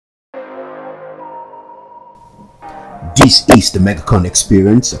This is the MegaCon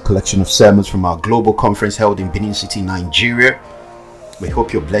Experience, a collection of sermons from our global conference held in Benin City, Nigeria. We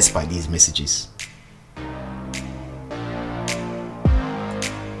hope you're blessed by these messages.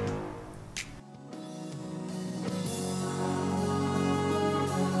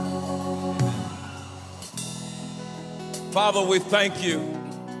 Father, we thank you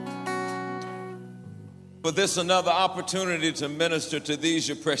for this another opportunity to minister to these,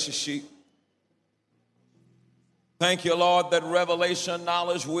 your precious sheep. Thank you, Lord, that revelation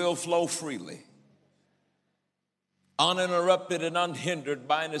knowledge will flow freely, uninterrupted and unhindered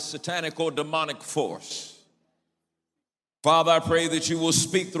by any satanic or demonic force. Father, I pray that you will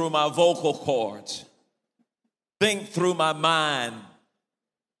speak through my vocal cords, think through my mind.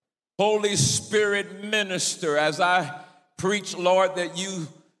 Holy Spirit, minister as I preach, Lord, that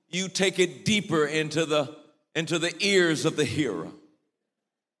you take it deeper into the ears of the hearer.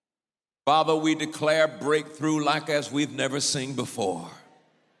 Father, we declare breakthrough like as we've never seen before.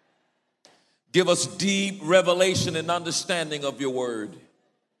 Give us deep revelation and understanding of your word.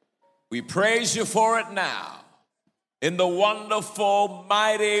 We praise you for it now. In the wonderful,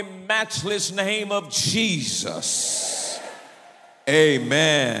 mighty, matchless name of Jesus.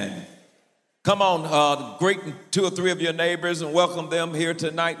 Amen. Come on, greet two or three of your neighbors and welcome them here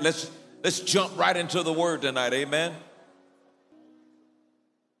tonight. Let's jump right into the word tonight. Amen.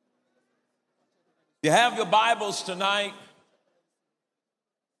 You have your Bibles tonight.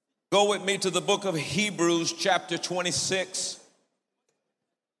 Go with me to the book of Hebrews, chapter 26.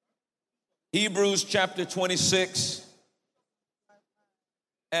 Hebrews, chapter 26.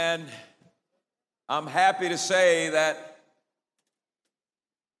 And I'm happy to say that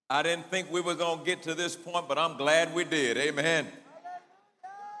I didn't think we were going to get to this point, but I'm glad we did. Amen.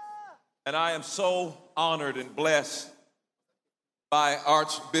 And I am so honored and blessed by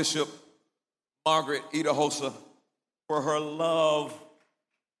Archbishop Margaret Idahosa for her love,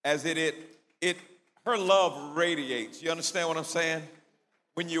 as her love radiates. You understand what I'm saying?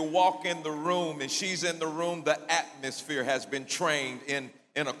 When you walk in the room and she's in the room, the atmosphere has been trained in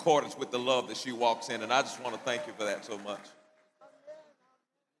accordance with the love that she walks in. And I just want to thank you for that so much.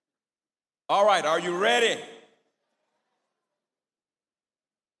 All right, are you ready?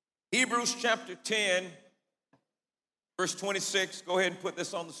 Hebrews chapter 10, verse 26. Go ahead and put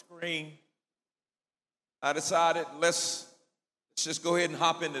this on the screen. I decided let's just go ahead and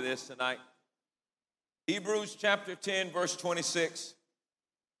hop into this tonight. Hebrews chapter 10, verse 26.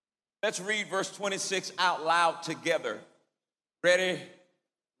 Let's read verse 26 out loud together. Ready?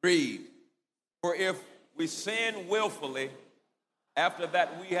 Read. For if we sin willfully, after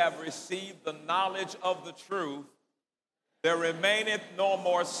that we have received the knowledge of the truth, there remaineth no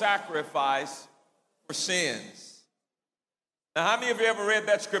more sacrifice for sins. Now, how many of you ever read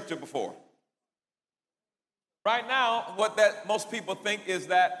that scripture before? Right now, what that most people think is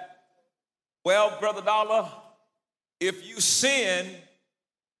that, well, Brother Dollar, if you sin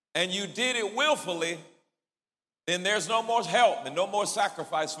and you did it willfully, then there's no more help and no more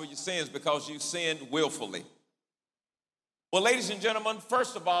sacrifice for your sins because you sinned willfully. Well, ladies and gentlemen,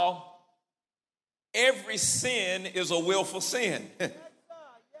 first of all, every sin is a willful sin. Yes, sir.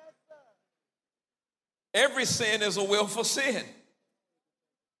 Yes, sir. Every sin is a willful sin.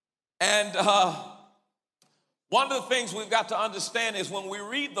 And one of the things we've got to understand is when we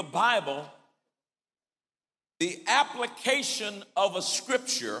read the Bible, the application of a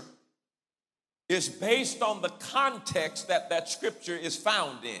scripture is based on the context that scripture is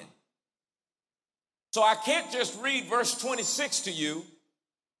found in. So I can't just read verse 26 to you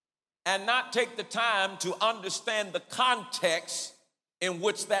and not take the time to understand the context in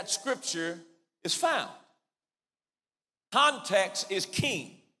which that scripture is found. Context is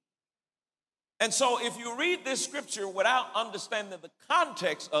king. And so if you read this scripture without understanding the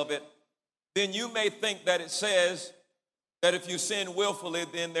context of it, then you may think that it says that if you sin willfully,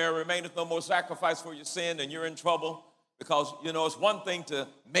 then there remaineth no more sacrifice for your sin and you're in trouble. Because, it's one thing to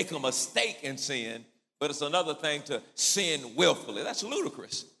make a mistake in sin, but it's another thing to sin willfully. That's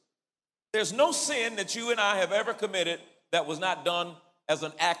ludicrous. There's no sin that you and I have ever committed that was not done as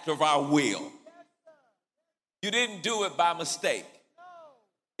an act of our will. You didn't do it by mistake.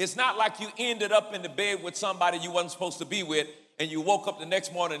 It's not like you ended up in the bed with somebody you wasn't supposed to be with and you woke up the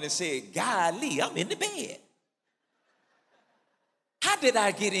next morning and said, golly, I'm in the bed. How did I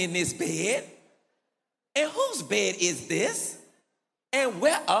get in this bed? And whose bed is this? And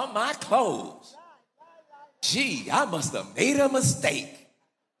where are my clothes? Gee, I must have made a mistake.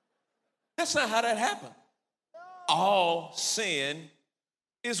 That's not how that happened. All sin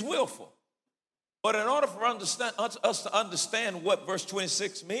is willful. But in order for us to understand what verse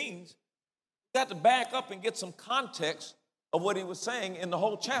 26 means, Got to back up and get some context of what he was saying in the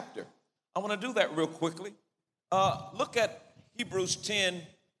whole chapter. I want to do that real quickly. Look at Hebrews 10,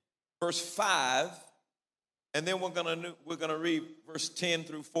 verse 5, and then we're gonna read verse 10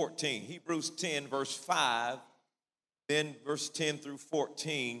 through 14. Hebrews 10, verse 5, then verse 10 through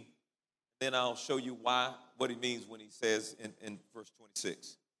 14. Then I'll show you what he means when he says in verse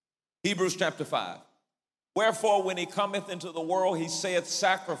 26. Hebrews chapter 5. Wherefore, when he cometh into the world, he saith,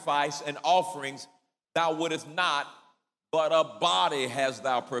 sacrifice and offerings thou wouldest not, but a body hast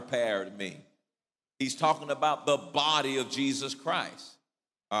thou prepared me. He's talking about the body of Jesus Christ.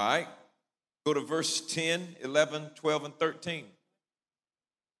 All right? Go to verse 10, 11, 12, and 13.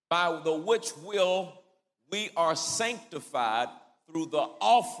 By the which will we are sanctified through the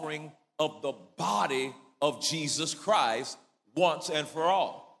offering of the body of Jesus Christ once and for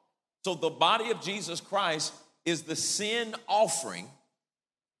all. So the body of Jesus Christ is the sin offering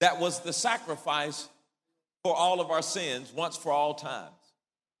that was the sacrifice for all of our sins once for all times.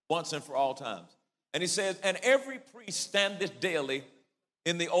 Once and for all times. And he says, and every priest standeth daily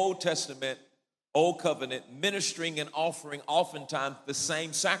in the Old Testament, Old Covenant, ministering and offering oftentimes the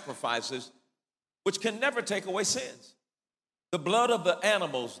same sacrifices, which can never take away sins. The blood of the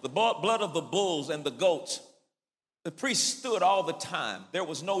animals, the blood of the bulls and the goats, the priest stood all the time. There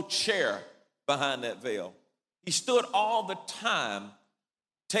was no chair behind that veil. He stood all the time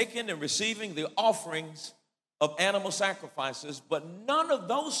taking and receiving the offerings of animal sacrifices, but none of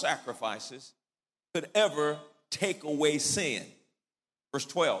those sacrifices could ever take away sin. Verse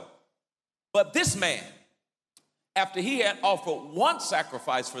 12. But this man, after he had offered one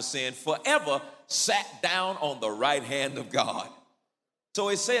sacrifice for sin, forever sat down on the right hand of God. So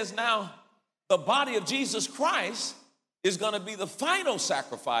it says now, the body of Jesus Christ is going to be the final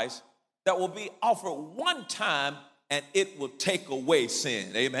sacrifice that will be offered one time, and it will take away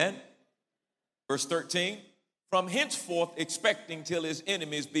sin. Amen. Verse 13, from henceforth expecting till his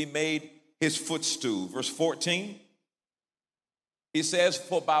enemies be made his footstool. Verse 14, he says,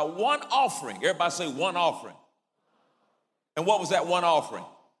 for by one offering, everybody say one offering. And what was that one offering?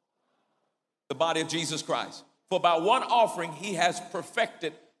 The body of Jesus Christ. For by one offering he has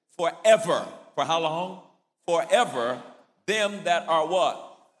perfected forever. For how long? Forever them that are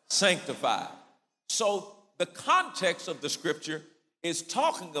what? Sanctified. So the context of the scripture is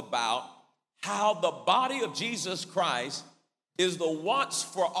talking about how the body of Jesus Christ is the once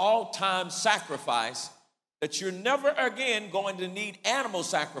for all time sacrifice, that you're never again going to need animal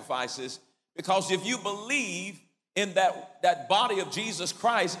sacrifices, because if you believe in that body of Jesus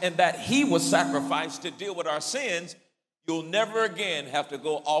Christ and that he was sacrificed to deal with our sins, you'll never again have to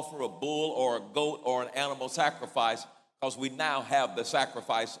go offer a bull or a goat or an animal sacrifice, because we now have the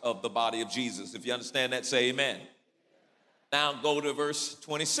sacrifice of the body of Jesus. If you understand that, say amen. Now go to verse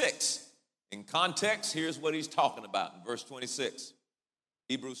 26. In context, here's what he's talking about in verse 26.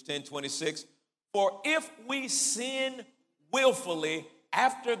 Hebrews 10:26. For if we sin willfully,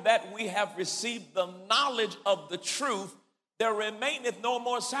 after that we have received the knowledge of the truth, there remaineth no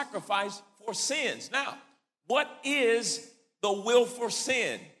more sacrifice for sins. Now, what is the will for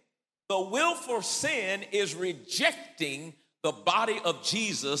sin? The will for sin is rejecting the body of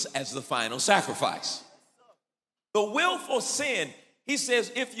Jesus as the final sacrifice. The will for sin, he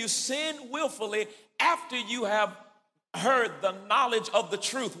says, if you sin willfully after you have heard the knowledge of the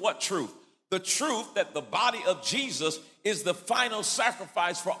truth. What truth? The truth that the body of Jesus is the final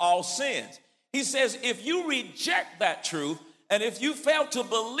sacrifice for all sins. He says, if you reject that truth, and if you fail to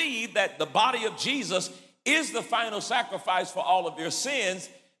believe that the body of Jesus is the final sacrifice for all of your sins,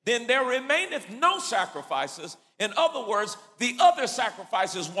 then there remaineth no sacrifices. In other words, the other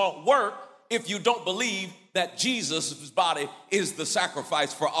sacrifices won't work if you don't believe that Jesus' body is the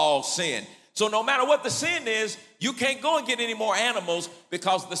sacrifice for all sin. So no matter what the sin is, you can't go and get any more animals,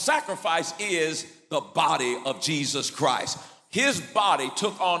 because the sacrifice is the body of Jesus Christ. His body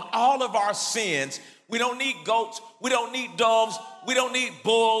took on all of our sins. We don't need goats. We don't need doves. We don't need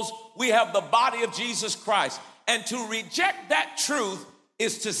bulls. We have the body of Jesus Christ. And to reject that truth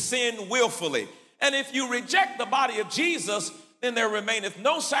is to sin willfully. And if you reject the body of Jesus, then there remaineth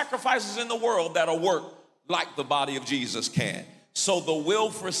no sacrifices in the world that'll work like the body of Jesus can. So the will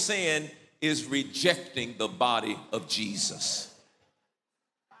for sin is rejecting the body of Jesus.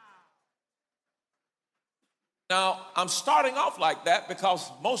 Now, I'm starting off like that because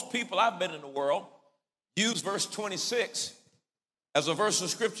most people I've been in the world use verse 26 as a verse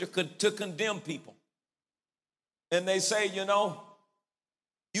of scripture to condemn people. And they say,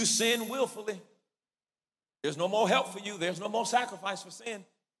 you sin willfully. There's no more help for you. There's no more sacrifice for sin.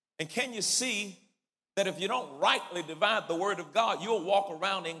 And can you see that if you don't rightly divide the word of God, you'll walk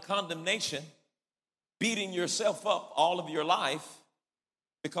around in condemnation beating yourself up all of your life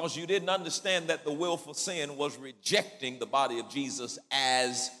because you didn't understand that the willful sin was rejecting the body of Jesus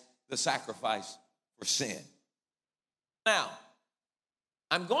as the sacrifice for sin. Now,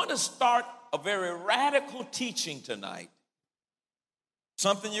 I'm going to start a very radical teaching tonight.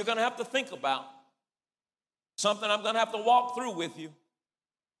 Something you're going to have to think about. Something I'm going to have to walk through with you.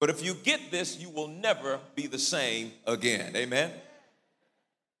 But if you get this, you will never be the same again. Amen?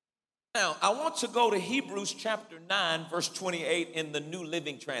 Now, I want to go to Hebrews chapter 9, verse 28 in the New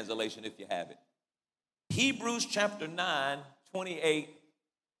Living Translation, if you have it. Hebrews chapter 9, 28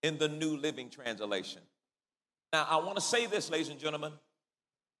 in the New Living Translation. Now, I want to say this, ladies and gentlemen.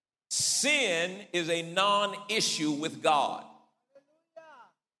 Sin is a non-issue with God.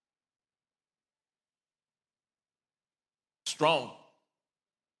 Strong.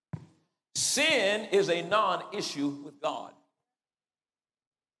 Sin is a non-issue with God.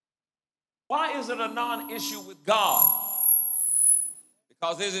 Why is it a non-issue with God?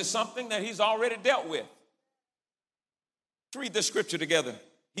 Because this is something that he's already dealt with. Let's read this scripture together.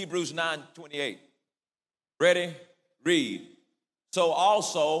 Hebrews 9:28. Ready? Read. So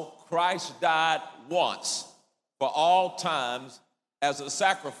also Christ died once for all times as a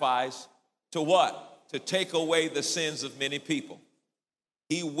sacrifice to what? To take away the sins of many people.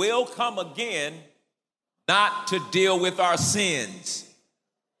 He will come again, not to deal with our sins,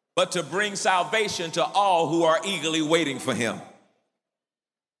 but to bring salvation to all who are eagerly waiting for him.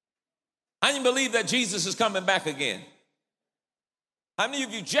 How many believe that Jesus is coming back again? How many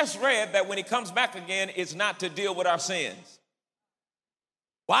of you just read that when he comes back again, it's not to deal with our sins?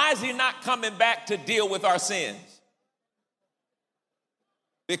 Why is he not coming back to deal with our sins?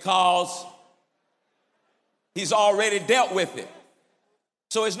 Because he's already dealt with it.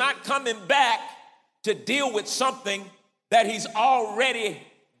 So he's not coming back to deal with something that he's already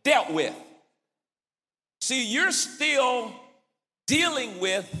dealt with. See, you're still dealing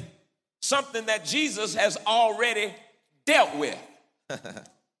with something that Jesus has already dealt with.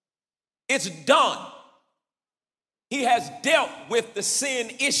 It's done. He has dealt with the sin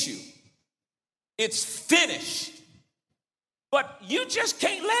issue. It's finished. But you just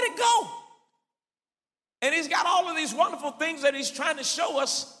can't let it go. And he's got all of these wonderful things that he's trying to show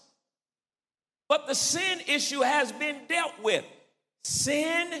us. But the sin issue has been dealt with.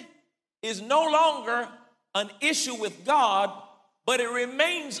 Sin is no longer an issue with God, but it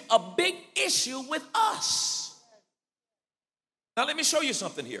remains a big issue with us. Now let me show you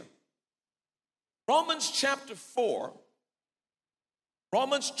something here. Romans chapter 4,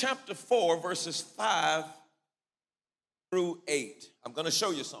 verses 5 through 8. I'm going to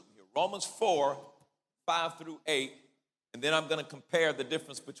show you something here. Romans 4, 5 through 8, and then I'm going to compare the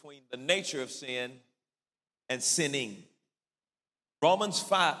difference between the nature of sin and sinning. Romans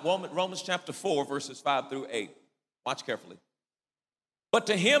chapter 4, verses 5 through 8. Watch carefully. But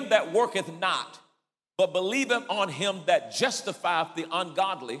to him that worketh not, but believeth on him that justifieth the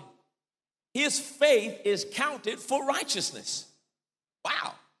ungodly, his faith is counted for righteousness.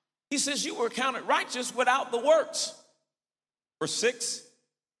 Wow. He says you were counted righteous without the works. Verse 6.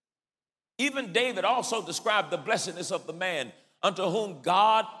 Even David also described the blessedness of the man unto whom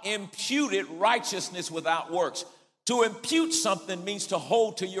God imputed righteousness without works. To impute something means to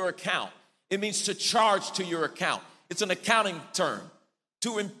hold to your account. It means to charge to your account. It's an accounting term.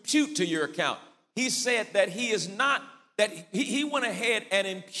 To impute to your account. He said that he went ahead and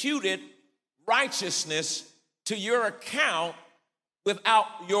imputed righteousness to your account without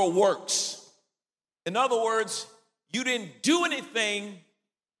your works. In other words, you didn't do anything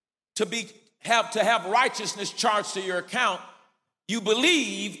to have righteousness charged to your account. You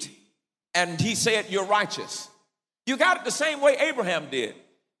believed, and he said you're righteous. You got it the same way Abraham did.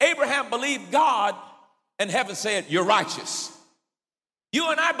 Abraham believed God, and heaven said you're righteous. You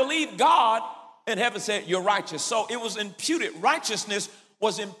and I believe God, and heaven said you're righteous. So it was imputed. Righteousness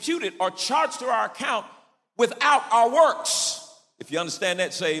was imputed or charged to our account without our works. If you understand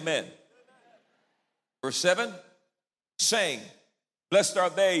that, say amen. Verse 7, saying, blessed are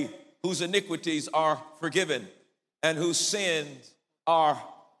they whose iniquities are forgiven and whose sins are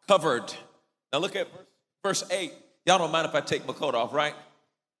covered. Now look at verse 8. Y'all don't mind if I take my coat off, right?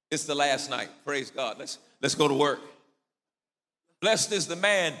 It's the last night. Praise God. Let's go to work. Blessed is the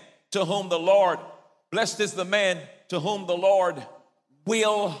man to whom the Lord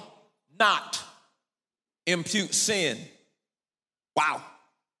will not impute sin. Wow.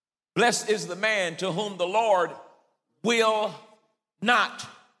 Blessed is the man to whom the Lord will not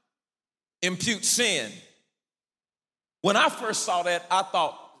impute sin. When I first saw that, I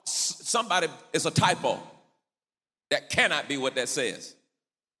thought it's a typo. That cannot be what that says.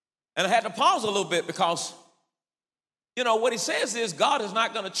 And I had to pause a little bit because, what he says is God is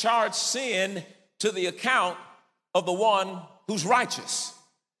not going to charge sin to the account of the one who's righteous.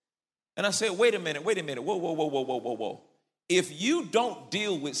 And I said, wait a minute, whoa. If you don't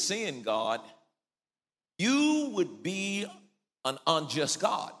deal with sin, God, you would be an unjust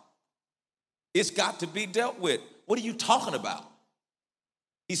God. It's got to be dealt with. What are you talking about?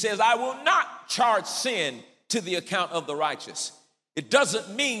 He says, I will not charge sin to the account of the righteous. It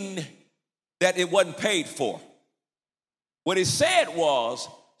doesn't mean that it wasn't paid for. What he said was,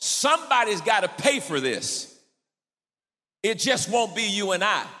 somebody's got to pay for this. It just won't be you and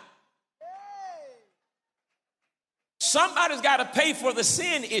I. Somebody's got to pay for the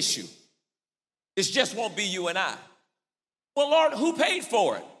sin issue. It just won't be you and I. Well, Lord, who paid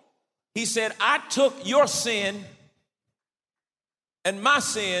for it? He said, I took your sin and my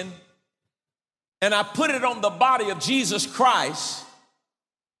sin and I put it on the body of Jesus Christ,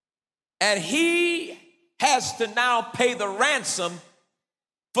 and he has to now pay the ransom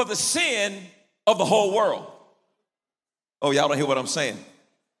for the sin of the whole world. Oh, y'all don't hear what I'm saying?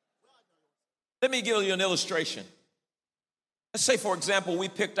 Let me give you an illustration. Let's say, for example, we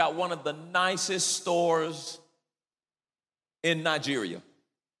picked out one of the nicest stores in Nigeria.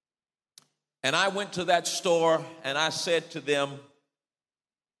 And I went to that store and I said to them,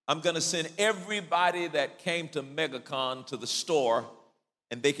 I'm going to send everybody that came to MegaCon to the store,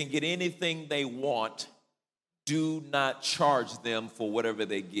 and they can get anything they want. Do not charge them for whatever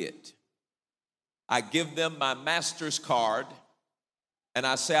they get. I give them my master's card, and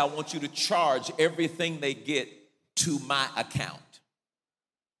I say, I want you to charge everything they get to my account.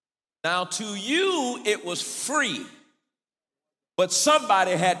 Now, to you, it was free, but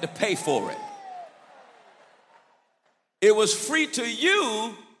somebody had to pay for it. It was free to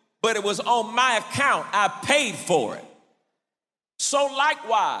you, but it was on my account. I paid for it. So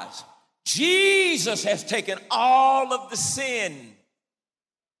likewise, Jesus has taken all of the sin,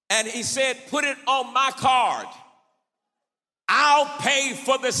 and he said, put it on my card. I'll pay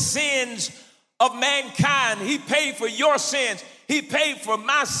for the sins of mankind. He paid for your sins. He paid for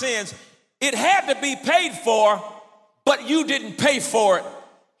my sins. It had to be paid for, but you didn't pay for it.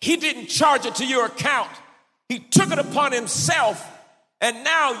 He didn't charge it to your account. He took it upon himself, and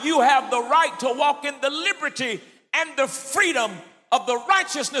now you have the right to walk in the liberty and the freedom of the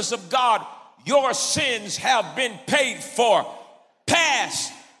righteousness of God. Your sins have been paid for,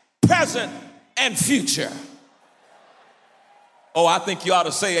 past, present, and future. Oh, I think you ought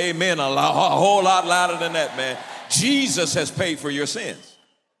to say amen a whole lot louder than that, man. Jesus has paid for your sins.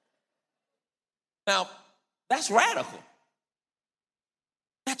 Now, that's radical.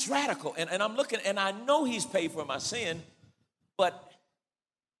 That's radical. And I'm looking, and I know he's paid for my sin, but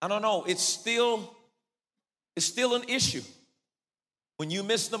I don't know, it's still an issue. When you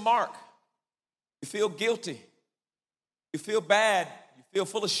miss the mark, you feel guilty. You feel bad. You feel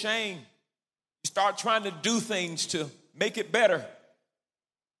full of shame. You start trying to do things to make it better.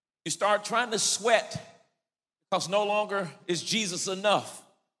 You start trying to sweat because no longer is Jesus enough.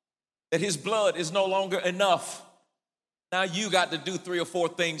 That his blood is no longer enough. Now you got to do 3 or 4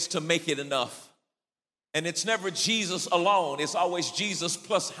 things to make it enough. And it's never Jesus alone. It's always Jesus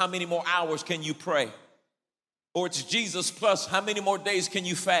plus how many more hours can you pray? Or it's Jesus plus how many more days can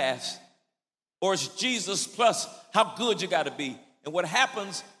you fast? Or it's Jesus plus how good you got to be. And what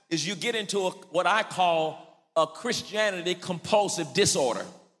happens is you get into what I call a Christianity compulsive disorder.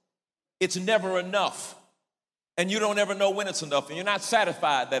 It's never enough. And you don't ever know when it's enough. And you're not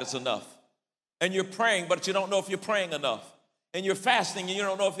satisfied that it's enough. And you're praying, but you don't know if you're praying enough. And you're fasting, and you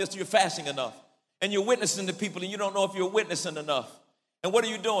don't know if you're fasting enough. And you're witnessing to people, and you don't know if you're witnessing enough. And what are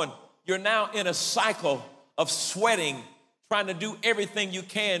you doing? You're now in a cycle of sweating, trying to do everything you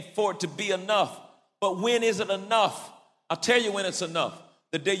can for it to be enough. But when is it enough? I'll tell you when it's enough.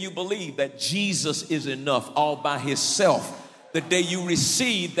 The day you believe that Jesus is enough all by himself. The day you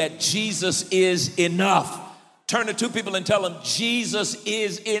receive that Jesus is enough. Turn to 2 people and tell them, Jesus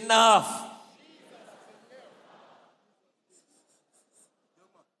is enough.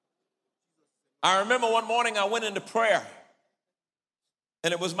 I remember one morning I went into prayer,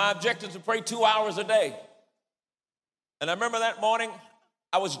 and it was my objective to pray 2 hours a day. And I remember that morning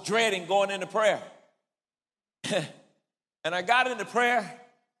I was dreading going into prayer. And I got into prayer,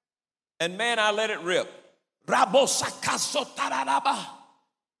 and man, I let it rip. And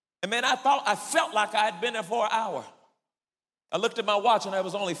man, I felt like I had been there for an hour. I looked at my watch, and it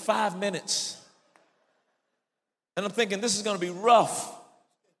was only 5 minutes. And I'm thinking, this is going to be rough.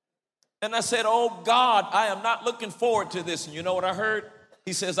 And I said, oh God, I am not looking forward to this. And you know what I heard?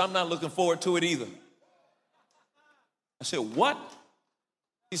 He says, I'm not looking forward to it either. I said, what?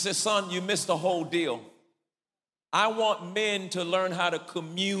 He said, son, you missed the whole deal. I want men to learn how to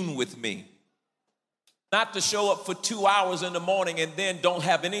commune with me. Not to show up for 2 hours in the morning and then don't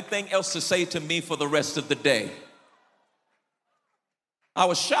have anything else to say to me for the rest of the day. I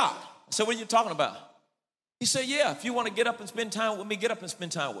was shocked. I said, what are you talking about? He said, yeah, if you want to get up and spend time with me, get up and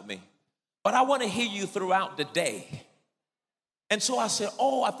spend time with me. But I want to hear you throughout the day. And so I said,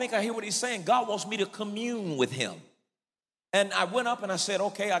 oh, I think I hear what he's saying. God wants me to commune with him. And I went up and I said,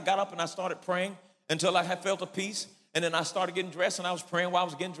 okay, I got up and I started praying until I had felt a peace. And then I started getting dressed and I was praying while I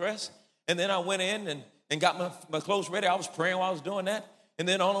was getting dressed. And then I went in and got my clothes ready. I was praying while I was doing that. And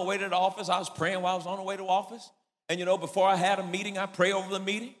then on the way to the office, I was praying while I was on the way to the office. And, you know, before I had a meeting, I pray over the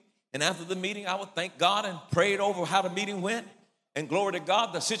meeting. And after the meeting, I would thank God and pray over how the meeting went. And glory to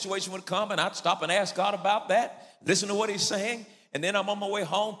God, the situation would come, and I'd stop and ask God about that, listen to what he's saying. And then I'm on my way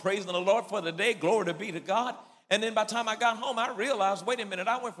home, praising the Lord for the day. Glory to be to God. And then by the time I got home, I realized, wait a minute,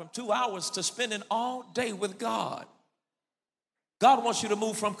 I went from 2 hours to spending all day with God. God wants you to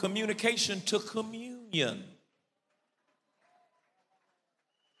move from communication to communion.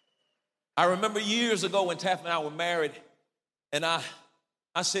 I remember years ago when Taff and I were married, and I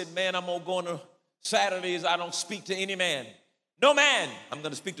said, man, I'm going to go on Saturdays. I don't speak to any man. No man. I'm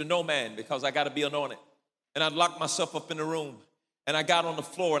going to speak to no man because I got to be anointed. And I'd lock myself up in the room. And I got on the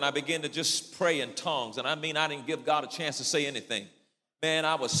floor and I began to just pray in tongues. And I mean, I didn't give God a chance to say anything. Man,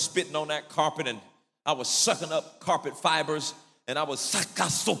 I was spitting on that carpet and I was sucking up carpet fibers. And I was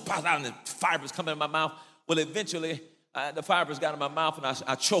and the fibers coming in my mouth. Well, eventually, the fibers got in my mouth and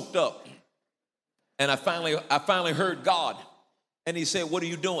I choked up. And I finally heard God. And he said, what are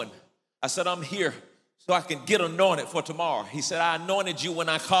you doing? I said, I'm here so I can get anointed for tomorrow. He said, I anointed you when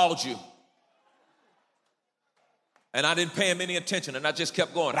I called you. And I didn't pay him any attention. And I just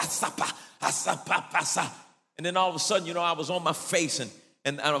kept going. And then all of a sudden, you know, I was on my face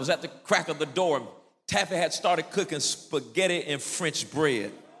and I was at the crack of the door. And Taffy had started cooking spaghetti and French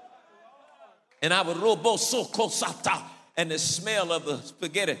bread. And I would robo so cosata. And the smell of the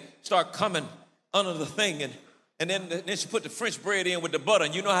spaghetti started coming under the thing. And then she put the French bread in with the butter.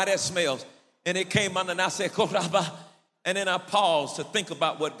 And you know how that smells. And it came under and I said, Koraba. And then I paused to think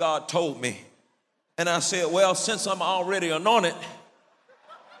about what God told me. And I said, well, since I'm already anointed,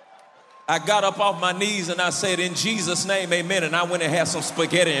 I got up off my knees and I said, in Jesus' name, amen. And I went and had some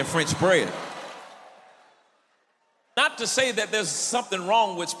spaghetti and French bread. Not to say that there's something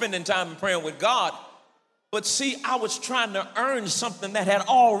wrong with spending time and praying with God, but see, I was trying to earn something that had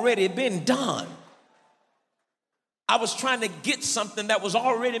already been done. I was trying to get something that was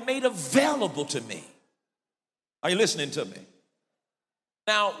already made available to me. Are you listening to me?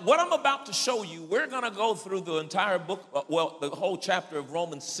 Now, what I'm about to show you, we're going to go through the entire book, well, the whole chapter of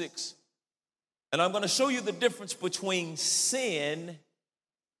Romans 6. And I'm going to show you the difference between sin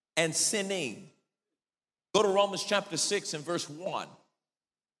and sinning. Go to Romans chapter 6 and verse 1.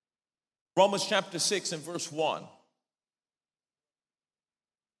 Romans chapter 6 and verse 1.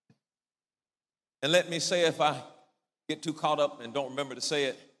 And let me say, if I get too caught up and don't remember to say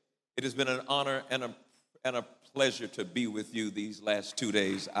it, it has been an honor and a pleasure to be with you these last 2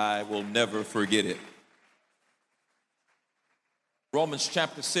 days. I will never forget it. Romans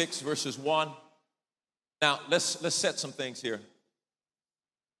chapter 6, verses 1. Now, let's set some things here.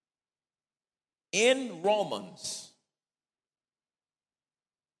 In Romans,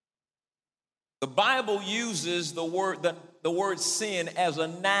 the Bible uses the word sin as a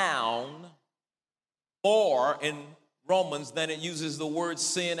noun more in Romans than it uses the word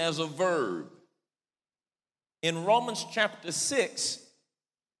sin as a verb. In Romans chapter 6,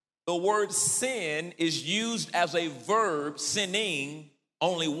 the word sin is used as a verb, sinning,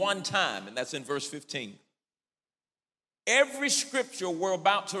 only one time, and that's in verse 15. Every scripture we're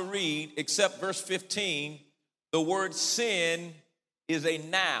about to read, except verse 15, the word sin is a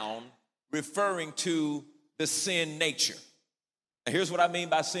noun referring to the sin nature. Now, here's what I mean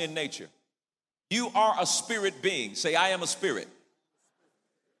by sin nature. You are a spirit being. Say, I am a spirit.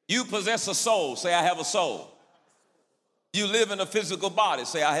 You possess a soul. Say, I have a soul. You live in a physical body.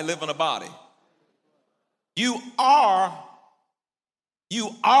 Say, I live in a body. You are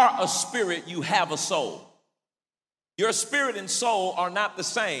a spirit. You have a soul. Your spirit and soul are not the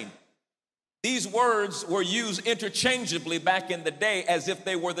same. These words were used interchangeably back in the day as if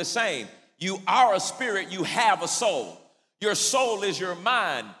they were the same. You are a spirit. You have a soul. Your soul is your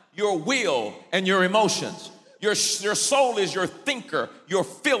mind, your will, and your emotions. Your soul is your thinker, your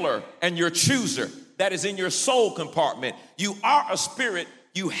filler, and your chooser. That is in your soul compartment. You are a spirit,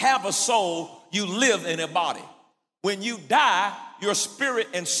 you have a soul, you live in a body. When you die, your spirit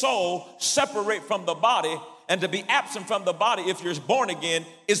and soul separate from the body, And to be absent from the body, if you're born again,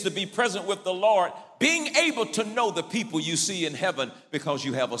 is to be present with the Lord, being able to know the people you see in heaven because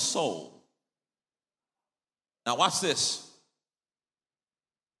you have a soul. Now watch this.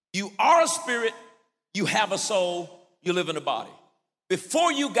 You are a spirit, you have a soul, you live in a body.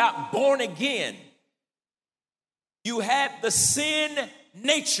 Before you got born again, you had the sin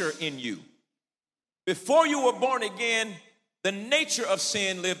nature in you. Before you were born again, the nature of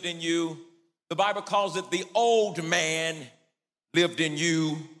sin lived in you. The Bible calls it the old man lived in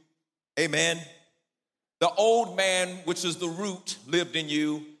you. Amen. The old man, which is the root, lived in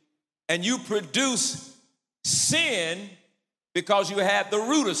you. And you produce sin because you had the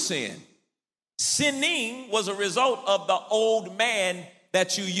root of sin. Sinning was a result of the old man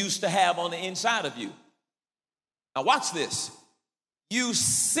that you used to have on the inside of you. Now watch this. You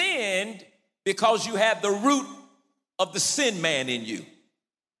sinned because you had the root of the sin man in you.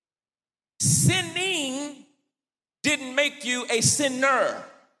 Sinning didn't make you a sinner.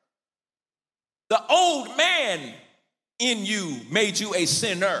 The old man in you made you a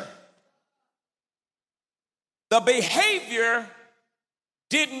sinner. The behavior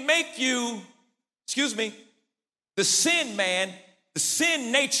didn't make you, the sin man, the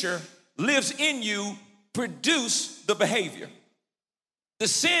sin nature lives in you, produce the behavior. The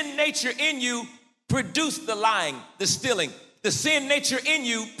sin nature in you produced the lying, the stealing. The sin nature in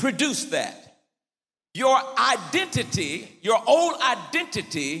you produced that. Your identity, your old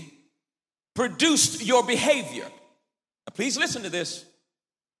identity, produced your behavior. Now, please listen to this.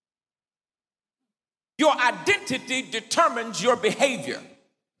 Your identity determines your behavior.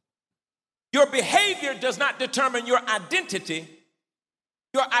 Your behavior does not determine your identity.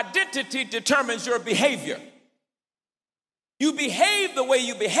 Your identity determines your behavior. You behave the way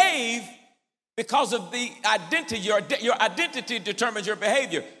you behave because of the identity. Your identity determines your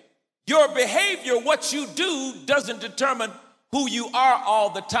behavior. Your behavior, what you do, doesn't determine who you are all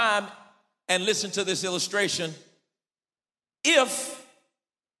the time. And listen to this illustration. If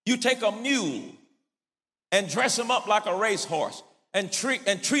you take a mule and dress him up like a racehorse and treat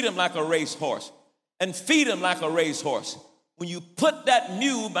him like a racehorse and feed him like a racehorse, when you put that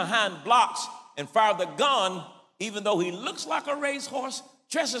mule behind blocks and fire the gun, even though he looks like a racehorse,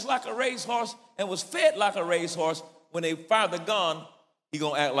 dresses like a racehorse, and was fed like a racehorse, when they fire the gun, he's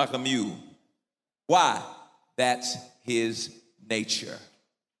going to act like a mule. Why? That's his nature.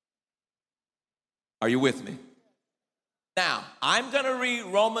 Are you with me? Now, I'm going to read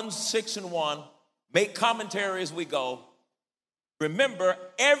Romans 6:1, make commentary as we go. Remember,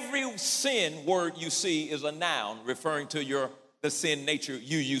 every sin word you see is a noun referring to the sin nature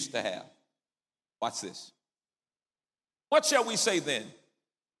you used to have. Watch this. What shall we say then?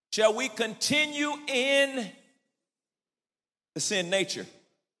 Shall we continue in the sin nature?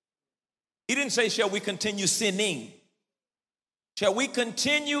 He didn't say, shall we continue sinning? Shall we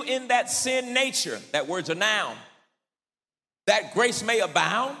continue in that sin nature? That word's a noun. That grace may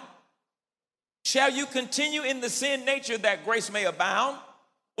abound? Shall you continue in the sin nature that grace may abound?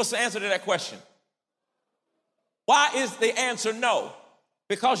 What's the answer to that question? Why is the answer no?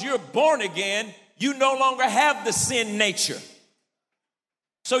 Because you're born again, you no longer have the sin nature.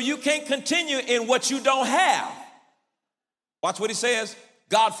 So you can't continue in what you don't have. Watch what he says.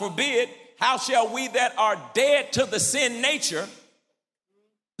 God forbid, how shall we that are dead to the sin nature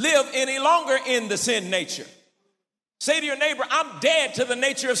live any longer in the sin nature? Say to your neighbor, I'm dead to the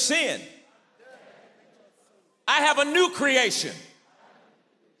nature of sin. I have a new creation.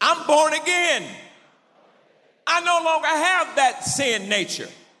 I'm born again. I no longer have that sin nature.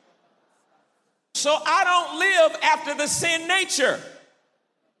 So I don't live after the sin nature.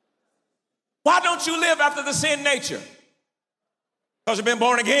 Why don't you live after the sin nature? Because you've been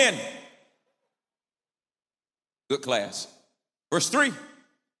born again. Good class. Verse 3.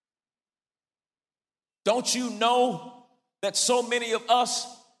 Don't you know that so many of us,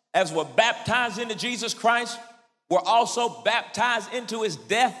 as were baptized into Jesus Christ, were also baptized into his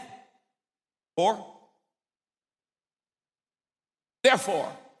death?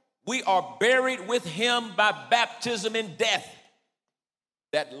 Therefore, we are buried with him by baptism in death,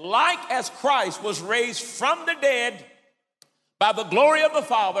 that like as Christ was raised from the dead by the glory of the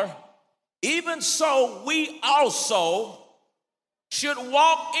Father, even so we also should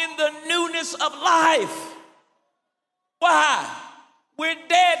walk in the newness of life. Why? We're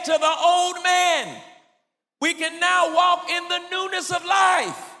dead to the old man. We can now walk in the newness of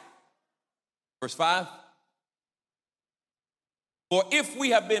life. Verse 5. For if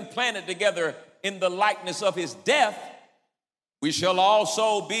we have been planted together in the likeness of his death, we shall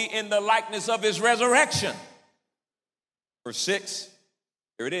also be in the likeness of his resurrection. Verse 6.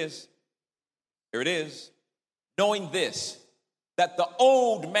 Here it is. Here it is. knowing this, that the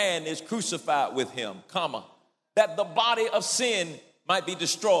old man is crucified with him, comma, that the body of sin might be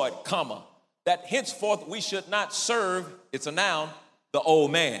destroyed, comma, that henceforth we should not serve, it's a noun, the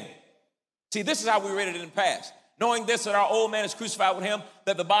old man. See, this is how we read it in the past. Knowing this, that our old man is crucified with him,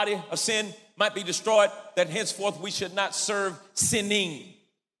 that the body of sin might be destroyed, that henceforth we should not serve sinning.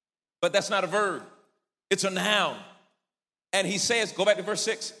 But that's not a verb. It's a noun. And he says, go back to verse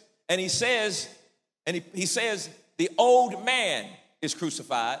 6, and he says, he says, the old man is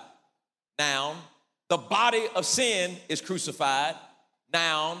crucified, noun. The body of sin is crucified,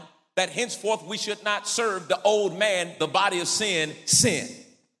 noun. That henceforth we should not serve the old man, the body of sin, sin.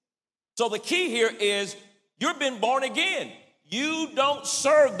 So the key here is you've been born again. You don't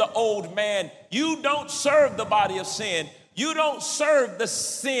serve the old man. You don't serve the body of sin. You don't serve the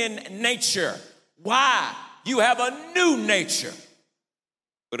sin nature. Why? You have a new nature.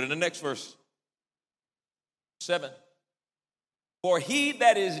 Put it in the next verse. 7. For he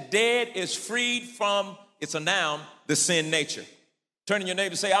that is dead is freed from, it's a noun, the sin nature. Turn to your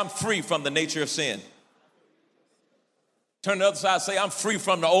neighbor and say, I'm free from the nature of sin. Turn to the other side and say, I'm free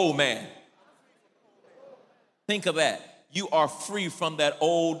from the old man. Think of that. You are free from that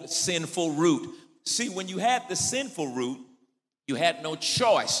old sinful root. See, when you had the sinful root, you had no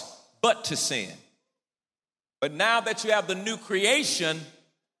choice but to sin. But now that you have the new creation,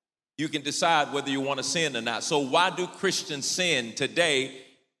 you can decide whether you want to sin or not. So why do Christians sin today,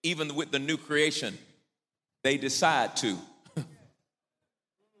 even with the new creation? They decide to.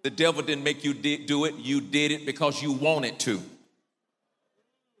 The devil didn't make you do it. You did it because you wanted to.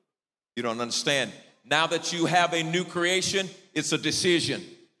 You don't understand. Now that you have a new creation, it's a decision.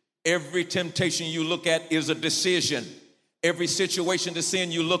 Every temptation you look at is a decision. Every situation to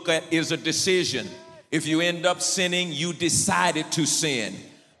sin you look at is a decision. If you end up sinning, you decided to sin.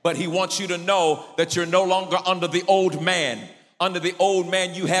 But he wants you to know that you're no longer under the old man. Under the old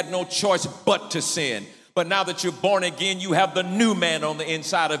man, you had no choice but to sin. But now that you're born again, you have the new man on the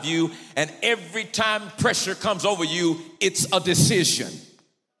inside of you. And every time pressure comes over you, it's a decision.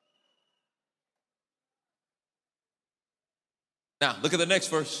 Now, look at the next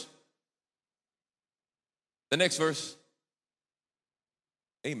verse. The next verse.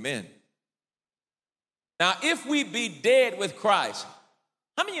 Amen. Now, if we be dead with Christ,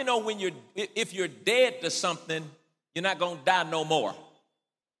 how many of you know if you're dead to something, you're not going to die no more?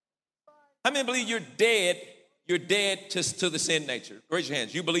 How many believe you're dead to the sin nature? Raise your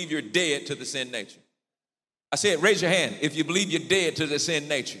hands. You believe you're dead to the sin nature. I said, raise your hand if you believe you're dead to the sin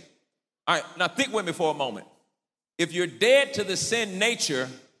nature. All right, now think with me for a moment. If you're dead to the sin nature,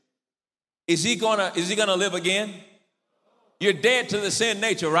 is he gonna live again? You're dead to the sin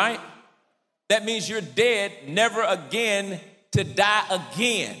nature, right? That means you're dead never again to die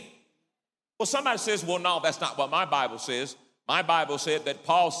again. Well, somebody says, well, no, that's not what my Bible says. My Bible said that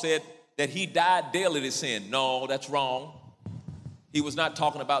Paul said that he died daily to sin. No, that's wrong. He was not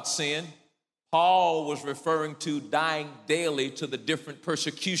talking about sin. Paul was referring to dying daily to the different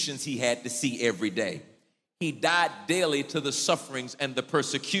persecutions he had to see every day. He died daily to the sufferings and the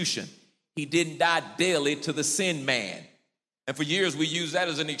persecution. He didn't die daily to the sin man. And for years we use that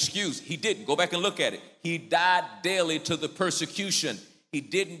as an excuse. He didn't. Go back and look at it. He died daily to the persecution. He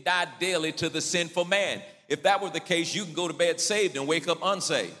didn't die daily to the sinful man. If that were the case, you can go to bed saved and wake up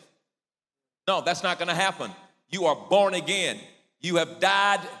unsaved. No, that's not going to happen. You are born again. You have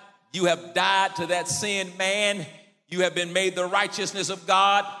died to that sin man. You have been made the righteousness of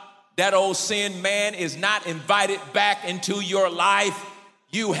God. That old sin man is not invited back into your life.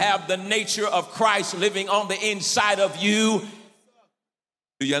 You have the nature of Christ living on the inside of you.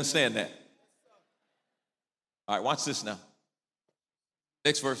 Do you understand that? All right, watch this now.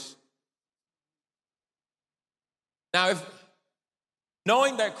 Next verse. Now, if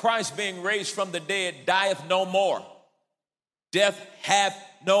knowing that Christ being raised from the dead dieth no more, death hath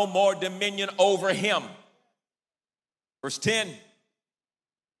no more dominion over him. Verse 10.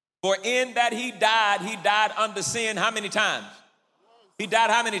 For in that he died unto sin how many times? He died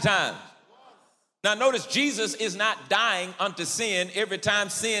how many times? Now notice Jesus is not dying unto sin every time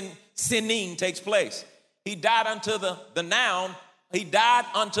sinning takes place. He died unto the noun. He died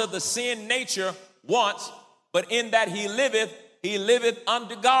unto the sin nature once, but in that he liveth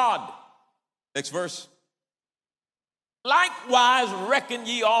unto God. Next verse. Likewise reckon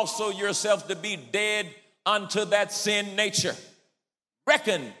ye also yourselves to be dead unto that sin nature.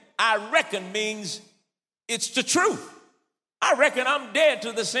 Reckon, I reckon means it's the truth. I reckon I'm dead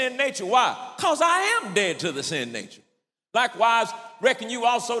to the sin nature. Why? Because I am dead to the sin nature. Likewise, reckon you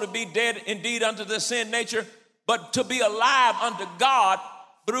also to be dead indeed unto the sin nature, but to be alive unto God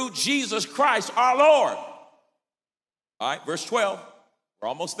through Jesus Christ our Lord. All right, verse 12. We're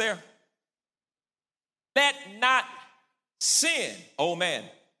almost there. Let not sin, oh man,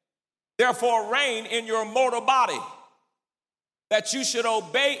 therefore reign in your mortal body, that you should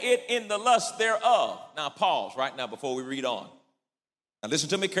obey it in the lust thereof. Now pause right now before we read on. Now listen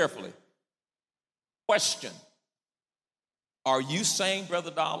to me carefully. Question. Are you saying,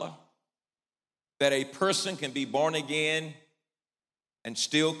 Brother Dollar, that a person can be born again and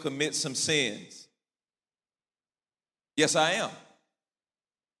still commit some sins? Yes, I am.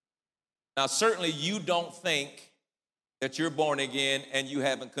 Now, certainly you don't think that you're born again and you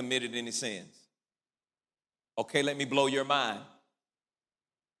haven't committed any sins. Okay, let me blow your mind.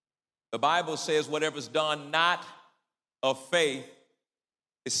 The Bible says whatever's done not of faith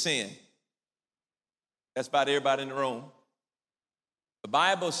is sin. That's about everybody in the room. The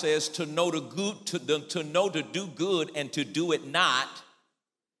Bible says to know to do good and to do it not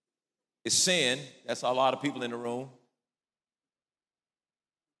is sin. That's a lot of people in the room.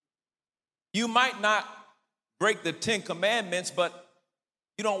 You might not break the 10 commandments, but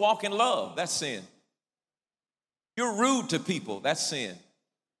you don't walk in love. That's sin. You're rude to people. That's sin.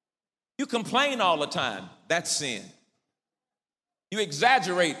 You complain all the time. That's sin. You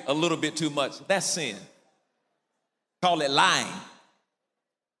exaggerate a little bit too much. That's sin. Call it lying.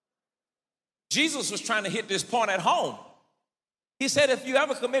 Jesus was trying to hit this point at home. He said, if you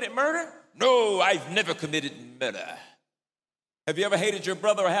ever committed murder? No, I've never committed murder. Have you ever hated your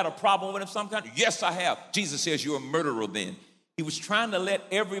brother or had a problem with him some kind? Yes, I have. Jesus says you're a murderer then. He was trying to let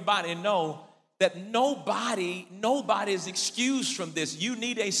everybody know that nobody is excused from this. You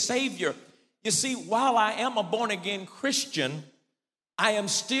need a Savior. You see, while I am a born-again Christian, I am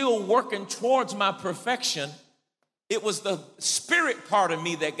still working towards my perfection. It was the spirit part of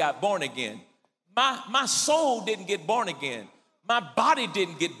me that got born again. My soul didn't get born again. My body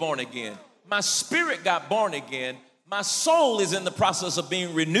didn't get born again. My spirit got born again. My soul is in the process of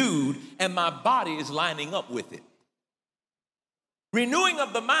being renewed, and my body is lining up with it. Renewing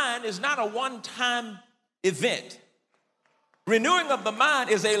of the mind is not a one-time event. Renewing of the mind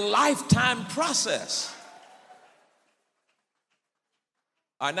is a lifetime process.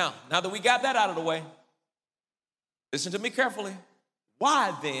 All right, now that we got that out of the way, listen to me carefully.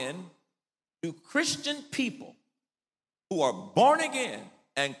 Why then do Christian people who are born again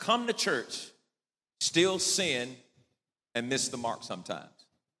and come to church still sin and miss the mark sometimes?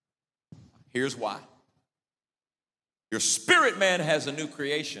 Here's why. Your spirit man has a new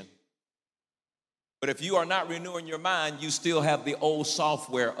creation. But if you are not renewing your mind, you still have the old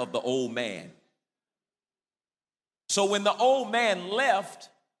software of the old man. So when the old man left,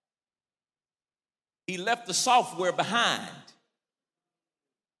 he left the software behind.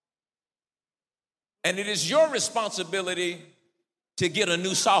 And it is your responsibility to get a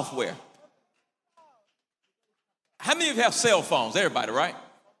new software. How many of you have cell phones? Everybody, right?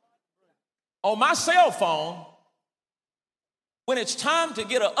 On my cell phone, when it's time to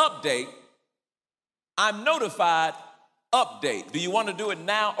get an update, I'm notified, update. Do you want to do it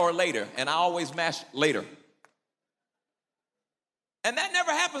now or later? And I always mash later. And that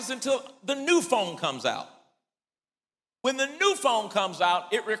never happens until the new phone comes out. When the new phone comes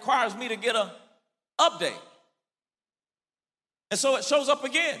out, it requires me to get an update. And so it shows up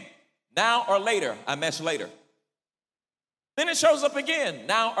again. Now or later, I mash later. Then it shows up again.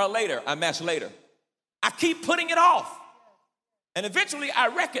 Now or later, I mash later. I keep putting it off. And eventually I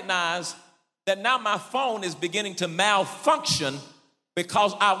recognize that now my phone is beginning to malfunction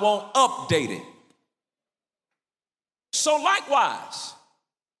because I won't update it. So likewise,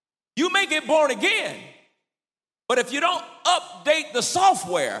 you may get born again, but if you don't update the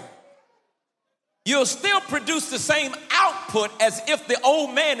software, you'll still produce the same output as if the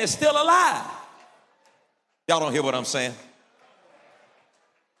old man is still alive. Y'all don't hear what I'm saying?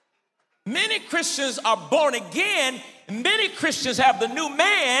 Many Christians are born again. Many Christians have the new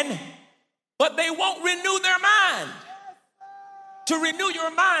man, but they won't renew their mind. To renew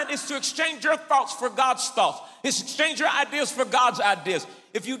your mind is to exchange your thoughts for God's thoughts. It's exchange your ideas for God's ideas.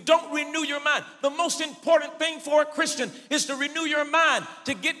 If you don't renew your mind, the most important thing for a Christian is to renew your mind,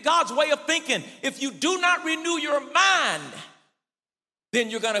 to get God's way of thinking. If you do not renew your mind, then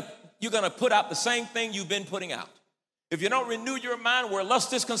you're gonna put out the same thing you've been putting out. If you don't renew your mind where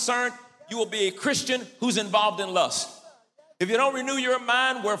lust is concerned, you will be a Christian who's involved in lust. If you don't renew your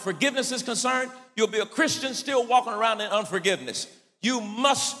mind where forgiveness is concerned, you'll be a Christian still walking around in unforgiveness. You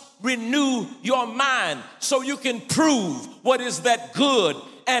must renew your mind so you can prove what is that good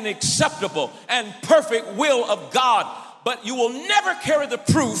and acceptable and perfect will of God. But you will never carry the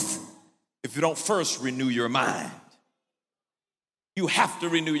proof if you don't first renew your mind. You have to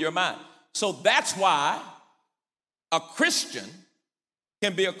renew your mind. So that's why a Christian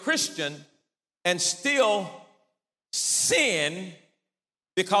can be a Christian and still sin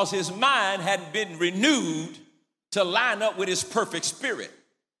because his mind hadn't been renewed to line up with his perfect spirit.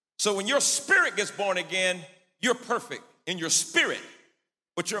 So when your spirit gets born again, you're perfect in your spirit.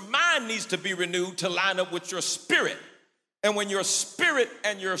 But your mind needs to be renewed to line up with your spirit. And when your spirit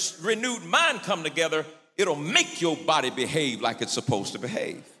and your renewed mind come together, it'll make your body behave like it's supposed to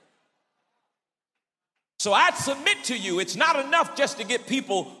behave. So I'd submit to you, it's not enough just to get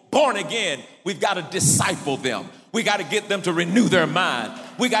people born again. We've got to disciple them. We got to get them to renew their mind.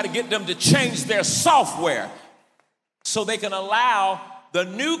 We got to get them to change their software so they can allow the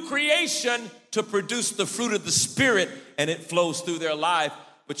new creation to produce the fruit of the Spirit, and it flows through their life.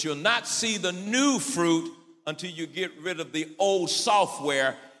 But you'll not see the new fruit until you get rid of the old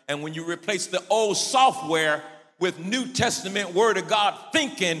software. And when you replace the old software with New Testament Word of God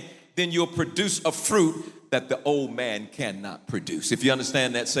thinking, then you'll produce a fruit that the old man cannot produce. If you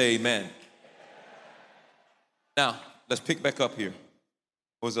understand that, say amen. Now, let's pick back up here.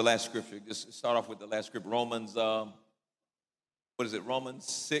 What was the last scripture? Just start off with the last scripture. Romans, Romans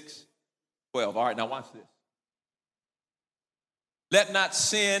 6, 12. All right, now watch this. Let not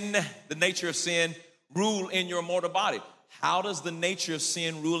sin, the nature of sin, rule in your mortal body. How does the nature of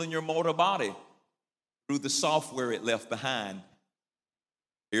sin rule in your mortal body? Through the software it left behind.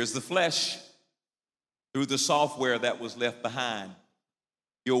 Here's the flesh. Through the software that was left behind.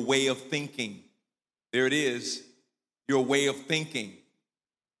 Your way of thinking. There it is. Your way of thinking.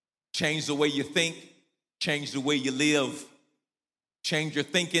 Change the way you think. Change the way you live. Change your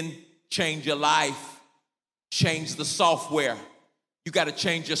thinking. Change your life. Change the software. You got to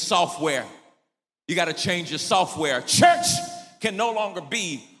change your software. You got to change your software. Church can no longer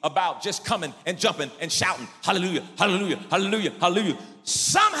be about just coming and jumping and shouting, hallelujah, hallelujah, hallelujah, hallelujah.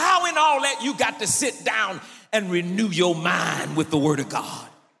 Somehow in all that, you got to sit down and renew your mind with the Word of God.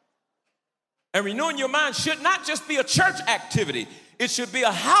 And renewing your mind should not just be a church activity. It should be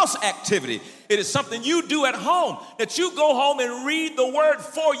a house activity. It is something you do at home, that you go home and read the Word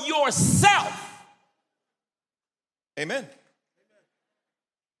for yourself. Amen.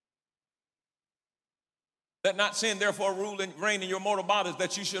 Let not sin therefore rule and reign in your mortal bodies,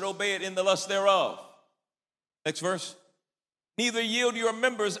 that you should obey it in the lust thereof. Next verse. Neither yield your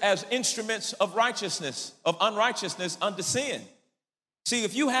members as instruments of righteousness, of unrighteousness unto sin. See,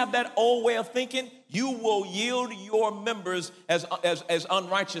 if you have that old way of thinking, you will yield your members as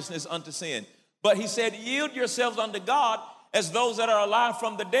unrighteousness unto sin. But he said, yield yourselves unto God as those that are alive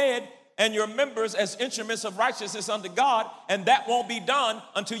from the dead, and your members as instruments of righteousness unto God, and that won't be done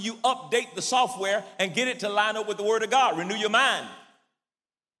until you update the software and get it to line up with the Word of God. Renew your mind.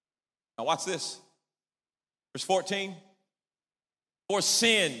 Now watch this. Verse 14. For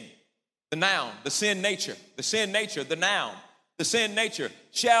sin, the noun, the sin nature, the noun, the sin nature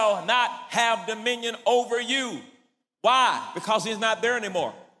shall not have dominion over you. Why? Because he's not there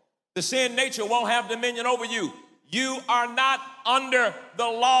anymore. The sin nature won't have dominion over you. You are not under the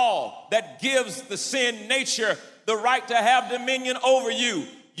law that gives the sin nature the right to have dominion over you.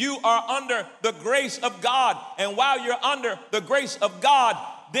 You are under the grace of God. And while you're under the grace of God,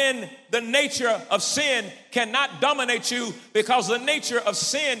 then the nature of sin cannot dominate you, because the nature of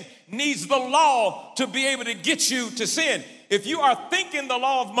sin needs the law to be able to get you to sin. If you are thinking the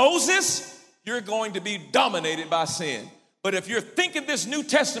law of Moses, you're going to be dominated by sin. But if you're thinking this New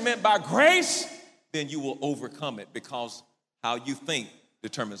Testament by grace, then you will overcome it, because how you think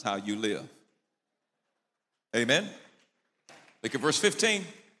determines how you live. Amen. Look at verse 15.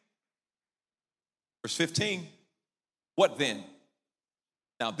 Verse 15. What then?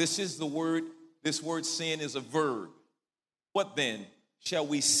 Now this is the word, this word sin is a verb. What then? Shall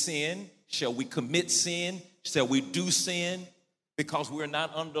we sin? Shall we commit sin? Shall we do sin because we're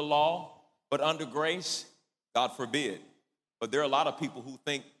not under law but under grace? God forbid. But there are a lot of people who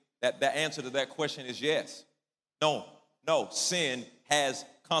think that the answer to that question is yes. No, sin has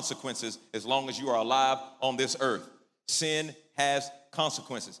consequences as long as you are alive on this earth. Sin has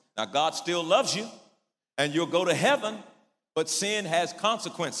consequences. Now, God still loves you, and you'll go to heaven, but sin has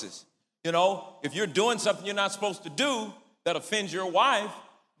consequences. You know, if you're doing something you're not supposed to do that offends your wife,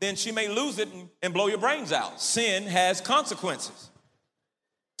 then she may lose it and blow your brains out. Sin has consequences.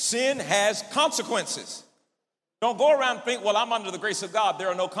 Sin has consequences. Don't go around and think, well, I'm under the grace of God, there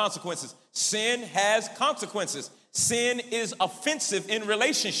are no consequences. Sin has consequences. Sin is offensive in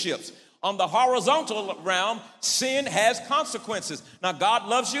relationships. On the horizontal realm, sin has consequences. Now, God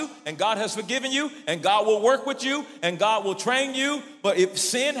loves you, and God has forgiven you, and God will work with you, and God will train you, but if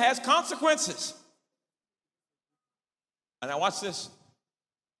sin has consequences. And now watch this.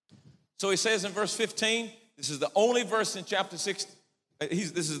 So he says in verse 15, This is the only verse in chapter 6.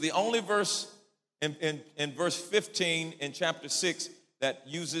 This is the only verse in verse 15 in chapter 6 that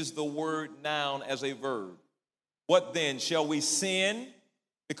uses the word noun as a verb. What then? Shall we sin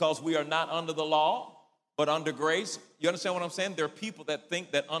because we are not under the law, but under grace? You understand what I'm saying? There are people that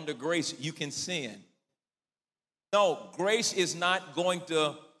think that under grace you can sin. No, grace is not going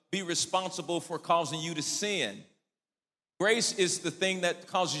to be responsible for causing you to sin. Grace is the thing that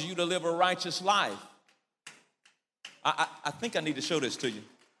causes you to live a righteous life. I think I need to show this to you.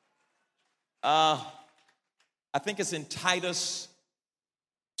 I think it's in Titus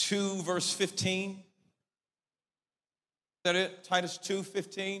 2, verse 15. Is that it? Titus 2,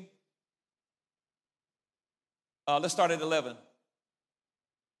 15. Let's start at 11.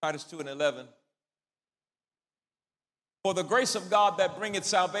 Titus 2 and 11. For the grace of God that bringeth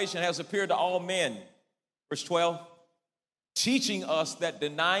salvation has appeared to all men. Verse 12. Teaching us that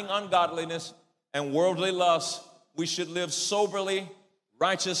denying ungodliness and worldly lust, we should live soberly,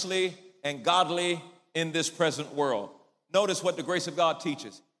 righteously, and godly in this present world. Notice what the grace of God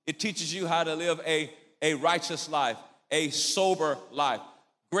teaches. It teaches you how to live a righteous life, a sober life.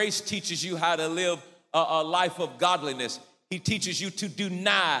 Grace teaches you how to live a life of godliness. He teaches you to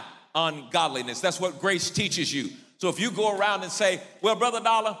deny ungodliness. That's what grace teaches you. So if you go around and say, well, Brother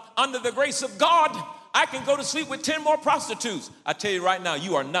Dollar, under the grace of God, I can go to sleep with 10 more prostitutes. I tell you right now,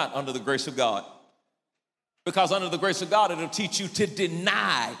 you are not under the grace of God. Because under the grace of God, it'll teach you to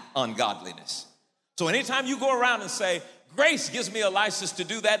deny ungodliness. So anytime you go around and say, grace gives me a license to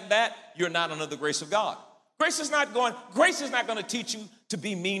do that and that, you're not under the grace of God. Grace is not going to teach you to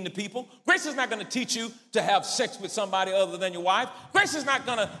be mean to people. Grace is not going to teach you to have sex with somebody other than your wife. Grace is not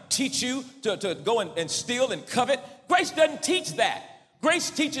going to teach you to go and steal and covet. Grace doesn't teach that. Grace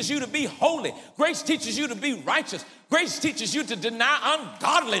teaches you to be holy. Grace teaches you to be righteous. Grace teaches you to deny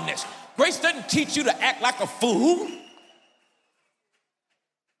ungodliness. Grace doesn't teach you to act like a fool.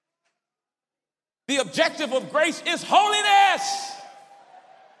 The objective of grace is holiness.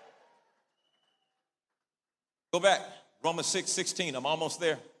 Go back, Romans 6:16. I'm almost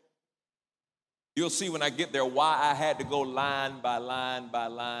there. You'll see when I get there why I had to go line by line by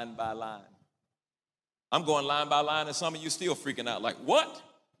line by line. I'm going line by line, and some of you still freaking out like, what?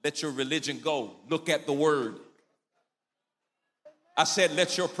 Let your religion go. Look at the word. I said,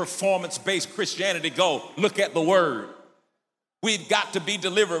 let your performance-based Christianity go. Look at the word. We've got to be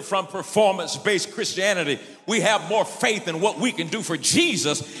delivered from performance-based Christianity. We have more faith in what we can do for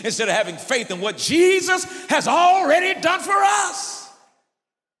Jesus instead of having faith in what Jesus has already done for us.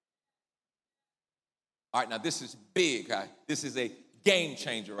 All right, now this is big. Right? This is a game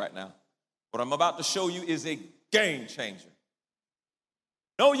changer right now. What I'm about to show you is a game changer.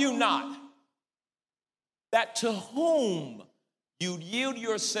 Know you not that to whom you yield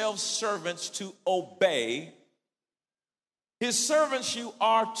yourselves servants to obey, his servants you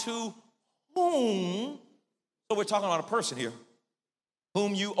are to whom, so we're talking about a person here,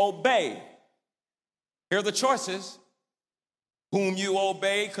 whom you obey. Here are the choices. Whom you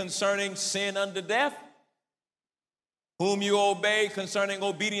obey concerning sin unto death, whom you obey concerning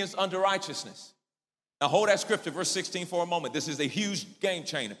obedience unto righteousness. Now hold that scripture, verse 16 for a moment. This is a huge game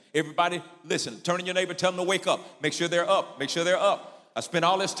changer. Everybody listen, turn to your neighbor, tell them to wake up. Make sure they're up, make sure they're up. I spent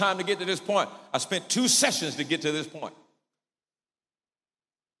all this time to get to this point. I spent 2 sessions to get to this point.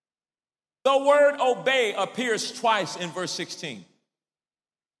 The word obey appears twice in verse 16.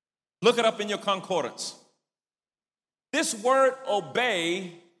 Look it up in your concordance. This word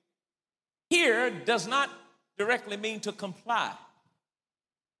obey here does not directly mean to comply.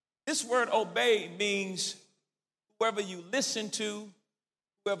 This word obey means whoever you listen to,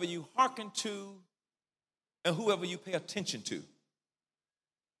 whoever you hearken to, and whoever you pay attention to.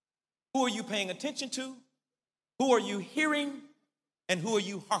 Who are you paying attention to? Who are you hearing? And who are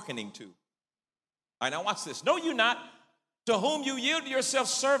you hearkening to? All right, now watch this. Know you not to whom you yield yourself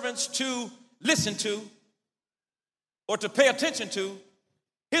servants to listen to or to pay attention to.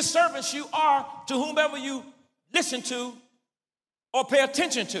 His servants you are to whomever you listen to or pay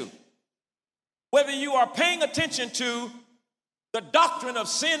attention to. Whether you are paying attention to the doctrine of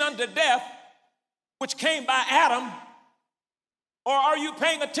sin unto death, which came by Adam, or are you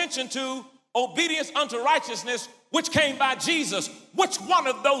paying attention to obedience unto righteousness, which came by Jesus? Which one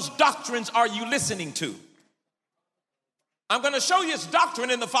of those doctrines are you listening to? I'm going to show you its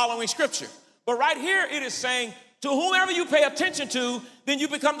doctrine in the following scripture. But right here it is saying, to whomever you pay attention to, then you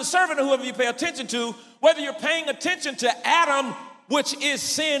become the servant of whoever you pay attention to, whether you're paying attention to Adam, which is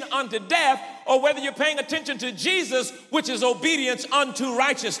sin unto death, or whether you're paying attention to Jesus, which is obedience unto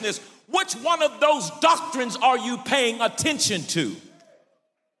righteousness. Which one of those doctrines are you paying attention to?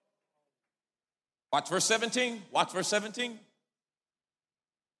 Watch verse 17. Watch verse 17.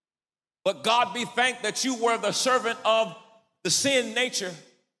 But God be thanked that you were the servant of the sin nature,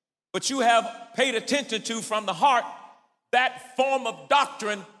 but you have paid attention to from the heart that form of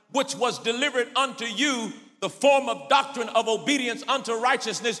doctrine which was delivered unto you, the form of doctrine of obedience unto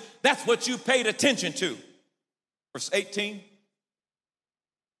righteousness. That's what you paid attention to. Verse 18.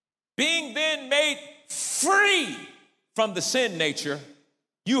 Being then made free from the sin nature,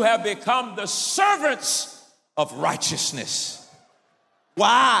 you have become the servants of righteousness.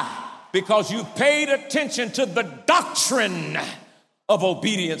 Why? Because you paid attention to the doctrine of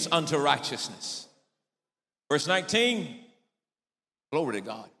obedience unto righteousness. Verse 19, glory to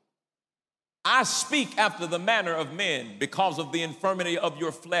God. I speak after the manner of men because of the infirmity of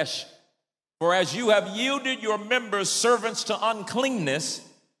your flesh. For as you have yielded your members servants to uncleanness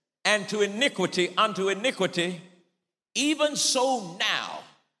and to iniquity unto iniquity, even so now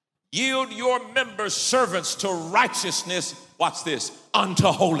yield your members servants to righteousness, watch this, unto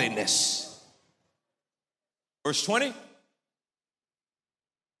holiness. Verse 20.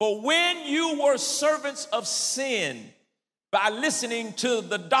 For when you were servants of sin, by listening to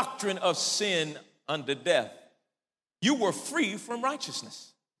the doctrine of sin unto death, you were free from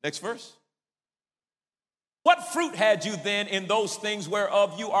righteousness. Next verse. What fruit had you then in those things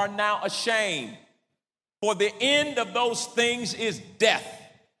whereof you are now ashamed? For the end of those things is death.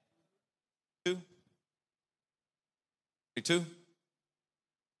 2.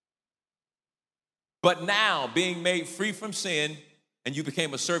 But now, being made free from sin, and you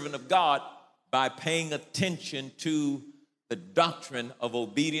became a servant of God by paying attention to the doctrine of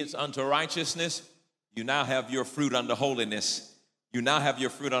obedience unto righteousness, you now have your fruit unto holiness. You now have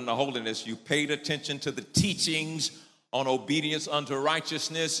your fruit unto holiness. You paid attention to the teachings on obedience unto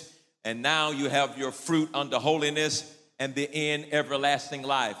righteousness, and now you have your fruit unto holiness and the end, everlasting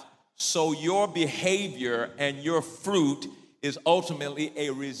life. So your behavior and your fruit is ultimately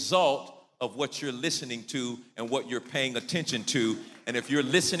a result of what you're listening to and what you're paying attention to. And if you're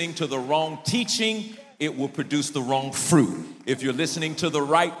listening to the wrong teaching, it will produce the wrong fruit. If you're listening to the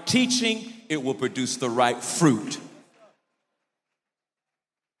right teaching, it will produce the right fruit.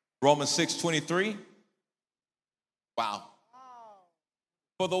 Romans 6:23. Wow.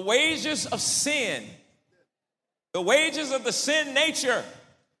 For the wages of sin, the wages of the sin nature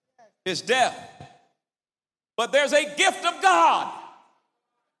is death. But there's a gift of God,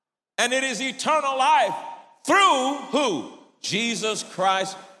 and it is eternal life through who? Jesus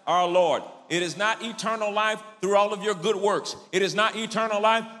Christ our Lord. It is not eternal life through all of your good works. It is not eternal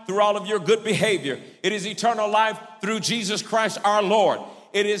life through all of your good behavior. It is eternal life through Jesus Christ our Lord.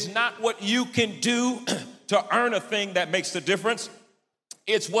 It is not what you can do to earn a thing that makes the difference.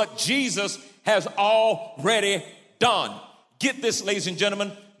 It's what Jesus has already done. Get this, ladies and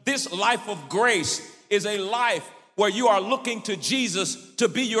gentlemen. This life of grace is a life where you are looking to Jesus to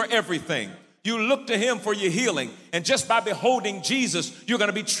be your everything. You look to him for your healing. And just by beholding Jesus, you're going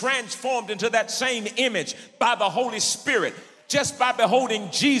to be transformed into that same image by the Holy Spirit. Just by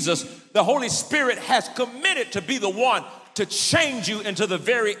beholding Jesus, the Holy Spirit has committed to be the one to change you into the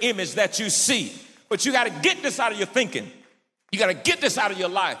very image that you see. But you got to get this out of your thinking. You got to get this out of your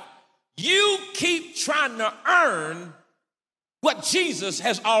life. You keep trying to earn what Jesus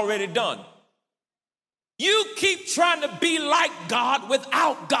has already done. You keep trying to be like God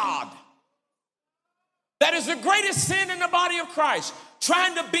without God. That is the greatest sin in the body of Christ,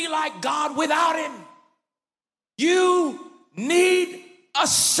 trying to be like God without him. You need a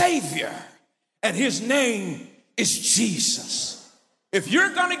Savior, and his name is Jesus. If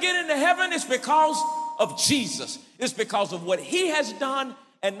you're going to get into heaven, it's because of Jesus. It's because of what he has done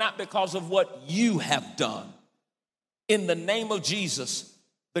and not because of what you have done. In the name of Jesus,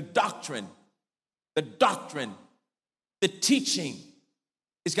 the doctrine, the teaching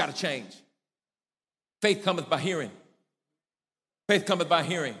has got to change. Faith cometh by hearing. Faith cometh by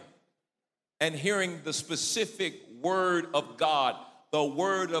hearing. And hearing the specific word of God, the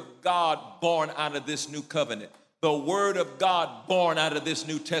word of God born out of this new covenant, the word of God born out of this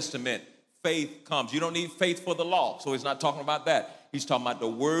New Testament. Faith comes. You don't need faith for the law. So he's not talking about that. He's talking about the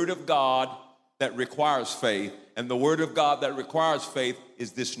word of God that requires faith. And the word of God that requires faith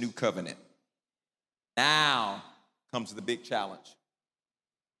is this new covenant. Now comes the big challenge.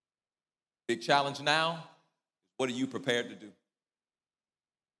 Big challenge now, what are you prepared to do?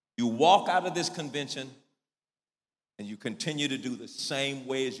 You walk out of this convention and you continue to do the same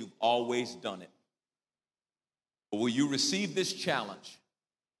way as you've always done it. But will you receive this challenge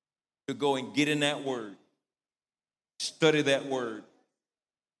to go and get in that word, study that word,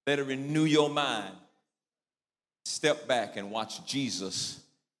 let it renew your mind, step back and watch Jesus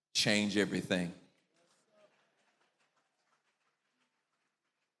change everything?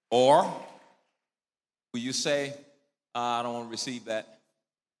 Or will you say, I don't want to receive that.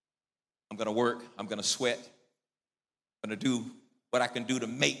 I'm going to work. I'm going to sweat. I'm going to do what I can do to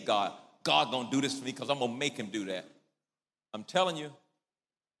make God. God going to do this for me because I'm going to make him do that. I'm telling you,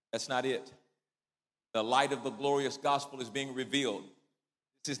 that's not it. The light of the glorious gospel is being revealed.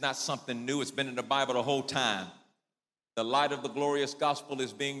 This is not something new. It's been in the Bible the whole time. The light of the glorious gospel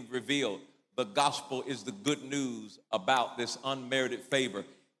is being revealed. The gospel is the good news about this unmerited favor.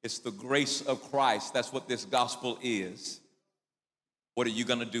 It's the grace of Christ. That's what this gospel is. What are you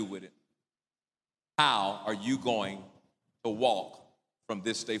going to do with it? How are you going to walk from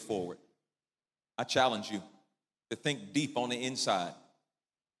this day forward? I challenge you to think deep on the inside.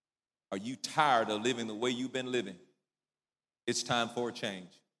 Are you tired of living the way you've been living? It's time for a change.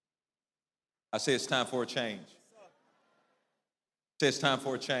 I say it's time for a change. I say it's time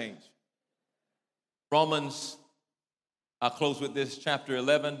for a change. Romans, I'll close with this, chapter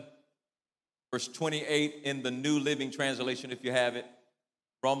 11, verse 28 in the New Living Translation, if you have it.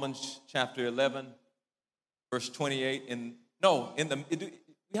 Romans chapter 11, verse 28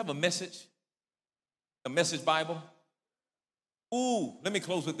 we have a message Bible. Ooh, let me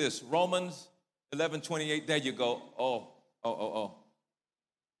close with this. Romans 11:28. There you go.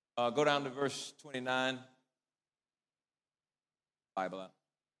 Go down to verse 29. Bible out.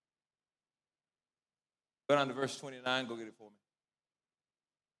 Go down to verse 29. Go get it for me.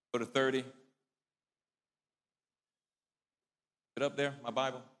 Go to 30. Get up there, my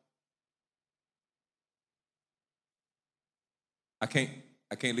Bible. I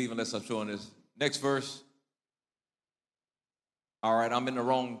can't leave unless I'm showing this. Next verse. All right, I'm in the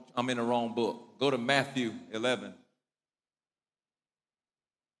wrong book. Go to Matthew 11.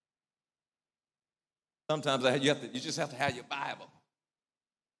 Sometimes you just have to have your Bible.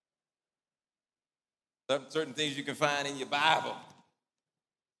 Certain things you can find in your Bible.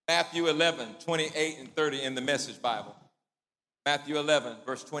 Matthew 11, 28 and 30 in the Message Bible. Matthew 11,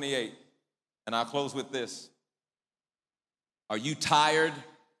 verse 28. And I'll close with this. Are you tired?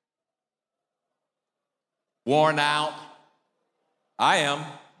 Worn out? I am.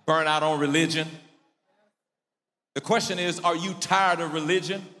 Burnt out on religion? The question is, are you tired of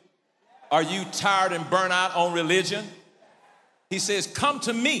religion? Are you tired and burnt out on religion? He says, come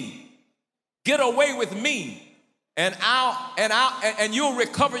to me. Get away with me, and you'll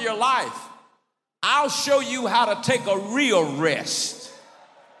recover your life. I'll show you how to take a real rest.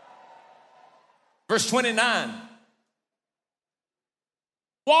 Verse 29.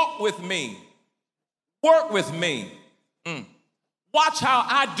 Walk with me. Work with me. Watch how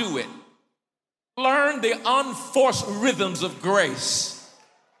I do it. Learn the unforced rhythms of grace.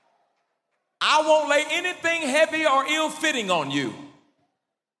 I won't lay anything heavy or ill-fitting on you.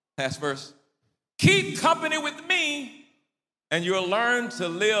 Last verse. Keep company with me, and you'll learn to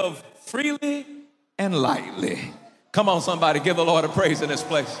live freely and lightly. Come on, somebody, give the Lord a praise in this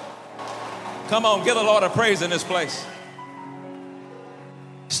place. Come on, give the Lord a praise in this place.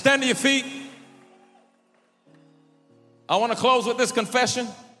 Stand to your feet. I want to close with this confession.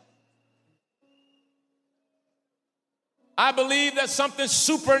 I believe that something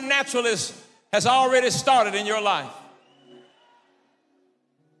supernatural has already started in your life.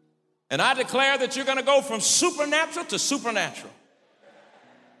 And I declare that you're going to go from supernatural to supernatural.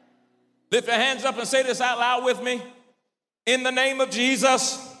 Lift your hands up and say this out loud with me. In the name of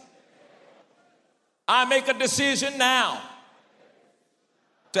Jesus, I make a decision now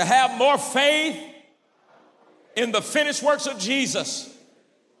to have more faith in the finished works of Jesus,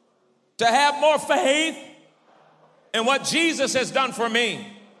 to have more faith in what Jesus has done for me.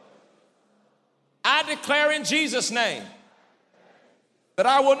 I declare in Jesus' name that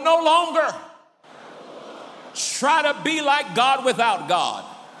I will no longer try to be like God without God.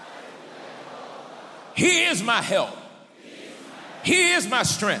 He is my help. He is my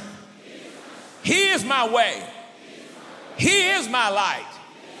strength. He is my way. He is my light.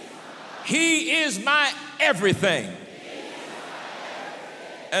 He is my everything.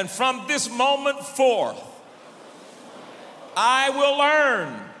 And from this moment forth, I will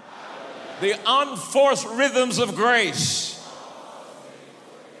learn the unforced rhythms of grace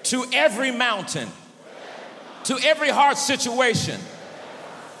to every mountain, to every hard situation.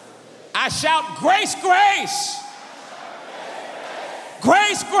 I shout, grace, grace.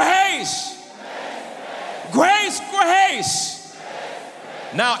 Grace, grace. Grace, grace.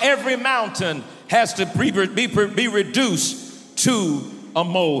 Now every mountain has to be reduced to a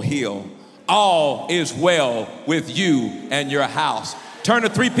molehill. All is well with you and your house. Turn to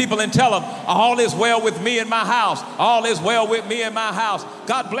three people and tell them, all is well with me and my house. All is well with me and my house.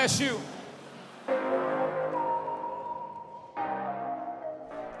 God bless you.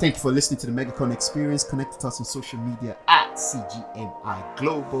 Thank you for listening to the MegaCon Experience. Connect with us on social media at CGMI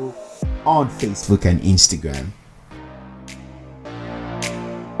Global on Facebook and Instagram.